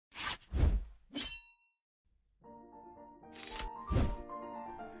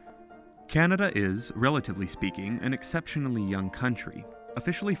Canada is, relatively speaking, an exceptionally young country.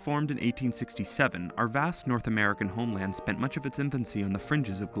 Officially formed in 1867, our vast North American homeland spent much of its infancy on the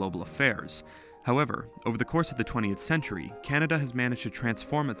fringes of global affairs. However, over the course of the 20th century, Canada has managed to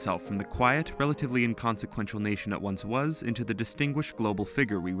transform itself from the quiet, relatively inconsequential nation it once was into the distinguished global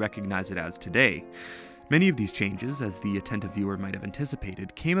figure we recognize it as today. Many of these changes, as the attentive viewer might have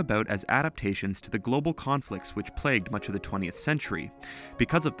anticipated, came about as adaptations to the global conflicts which plagued much of the 20th century.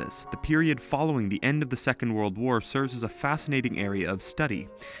 Because of this, the period following the end of the Second World War serves as a fascinating area of study.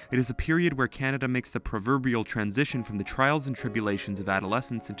 It is a period where Canada makes the proverbial transition from the trials and tribulations of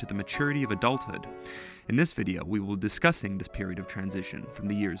adolescence into the maturity of adulthood. In this video, we will be discussing this period of transition from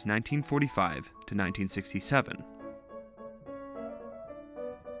the years 1945 to 1967.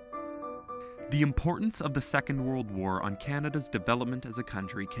 The importance of the Second World War on Canada's development as a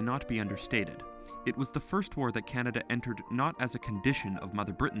country cannot be understated. It was the first war that Canada entered not as a condition of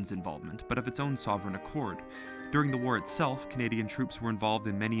Mother Britain's involvement, but of its own sovereign accord. During the war itself, Canadian troops were involved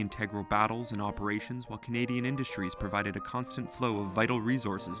in many integral battles and operations, while Canadian industries provided a constant flow of vital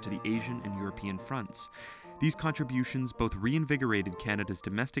resources to the Asian and European fronts. These contributions both reinvigorated Canada's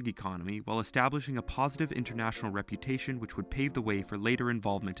domestic economy while establishing a positive international reputation which would pave the way for later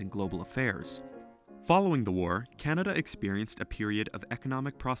involvement in global affairs. Following the war, Canada experienced a period of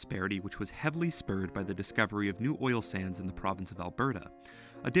economic prosperity which was heavily spurred by the discovery of new oil sands in the province of Alberta.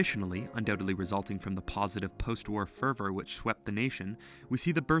 Additionally, undoubtedly resulting from the positive post-war fervor which swept the nation, we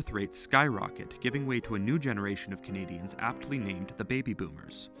see the birth rate skyrocket, giving way to a new generation of Canadians aptly named the baby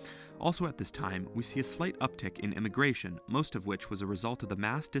boomers. Also at this time, we see a slight uptick in immigration, most of which was a result of the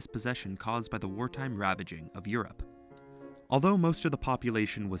mass dispossession caused by the wartime ravaging of Europe. Although most of the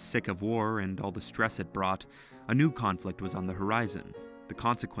population was sick of war and all the stress it brought, a new conflict was on the horizon, the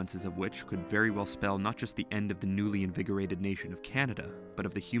consequences of which could very well spell not just the end of the newly invigorated nation of Canada, but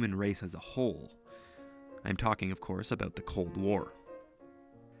of the human race as a whole. I am talking, of course, about the Cold War.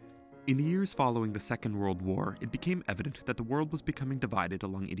 In the years following the Second World War, it became evident that the world was becoming divided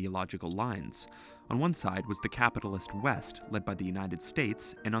along ideological lines. On one side was the capitalist West, led by the United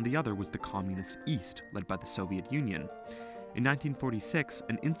States, and on the other was the communist East, led by the Soviet Union. In 1946,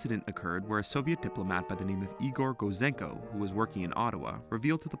 an incident occurred where a Soviet diplomat by the name of Igor Gozenko, who was working in Ottawa,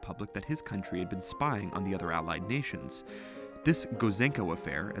 revealed to the public that his country had been spying on the other Allied nations. This Gozenko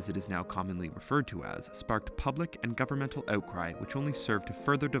affair, as it is now commonly referred to as, sparked public and governmental outcry which only served to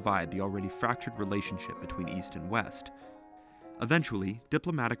further divide the already fractured relationship between East and West. Eventually,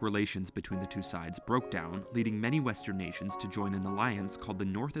 diplomatic relations between the two sides broke down, leading many Western nations to join an alliance called the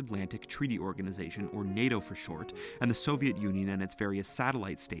North Atlantic Treaty Organization, or NATO for short, and the Soviet Union and its various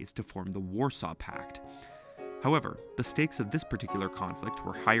satellite states to form the Warsaw Pact. However, the stakes of this particular conflict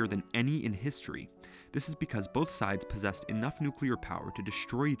were higher than any in history. This is because both sides possessed enough nuclear power to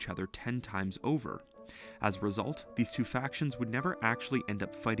destroy each other 10 times over. As a result, these two factions would never actually end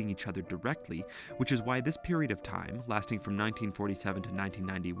up fighting each other directly, which is why this period of time, lasting from 1947 to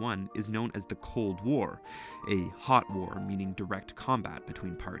 1991, is known as the Cold War, a hot war meaning direct combat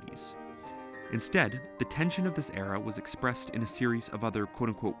between parties. Instead, the tension of this era was expressed in a series of other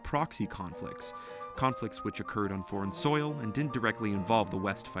quote-unquote proxy conflicts which occurred on foreign soil and didn't directly involve the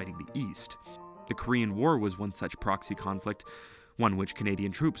West fighting the East. The Korean War was one such proxy conflict, one which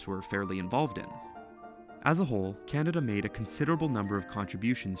Canadian troops were fairly involved in. As a whole, Canada made a considerable number of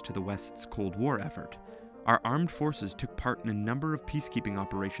contributions to the West's Cold War effort. Our armed forces took part in a number of peacekeeping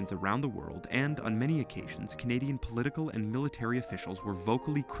operations around the world, and on many occasions, Canadian political and military officials were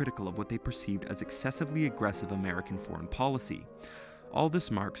vocally critical of what they perceived as excessively aggressive American foreign policy. All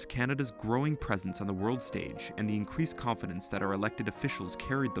this marks Canada's growing presence on the world stage and the increased confidence that our elected officials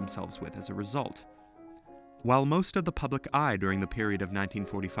carried themselves with as a result. While most of the public eye during the period of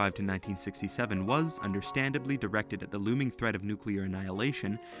 1945 to 1967 was, understandably, directed at the looming threat of nuclear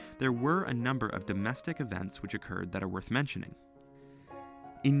annihilation, there were a number of domestic events which occurred that are worth mentioning.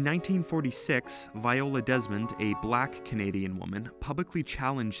 In 1946, Viola Desmond, a black Canadian woman, publicly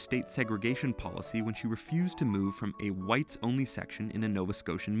challenged state segregation policy when she refused to move from a whites-only section in a Nova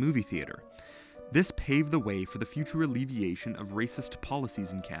Scotian movie theatre. This paved the way for the future alleviation of racist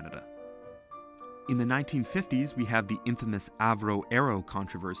policies in Canada. In the 1950s, we have the infamous Avro-Arrow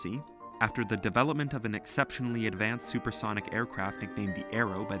controversy. After the development of an exceptionally advanced supersonic aircraft nicknamed the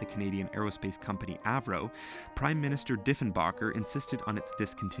Arrow by the Canadian aerospace company Avro, Prime Minister Diefenbacher insisted on its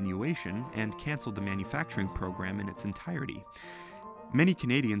discontinuation and cancelled the manufacturing program in its entirety. Many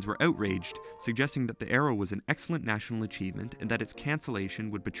Canadians were outraged, suggesting that the Arrow was an excellent national achievement and that its cancellation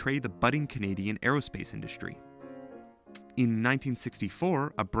would betray the budding Canadian aerospace industry. In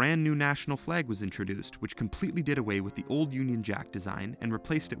 1964, a brand new national flag was introduced, which completely did away with the old Union Jack design and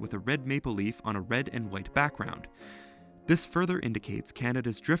replaced it with a red maple leaf on a red and white background. This further indicates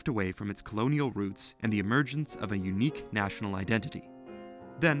Canada's drift away from its colonial roots and the emergence of a unique national identity.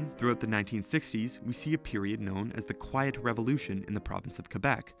 Then, throughout the 1960s, we see a period known as the Quiet Revolution in the province of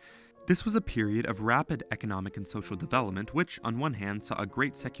Quebec. This was a period of rapid economic and social development, which, on one hand, saw a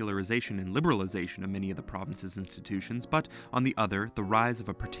great secularization and liberalization of many of the province's institutions, but, on the other, the rise of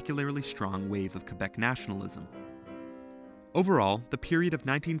a particularly strong wave of Quebec nationalism. Overall, the period of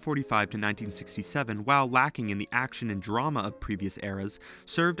 1945 to 1967, while lacking in the action and drama of previous eras,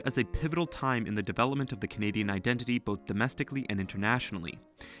 served as a pivotal time in the development of the Canadian identity both domestically and internationally.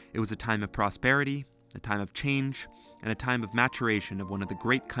 It was a time of prosperity, a time of change, and a time of maturation of one of the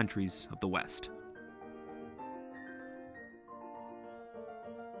great countries of the West.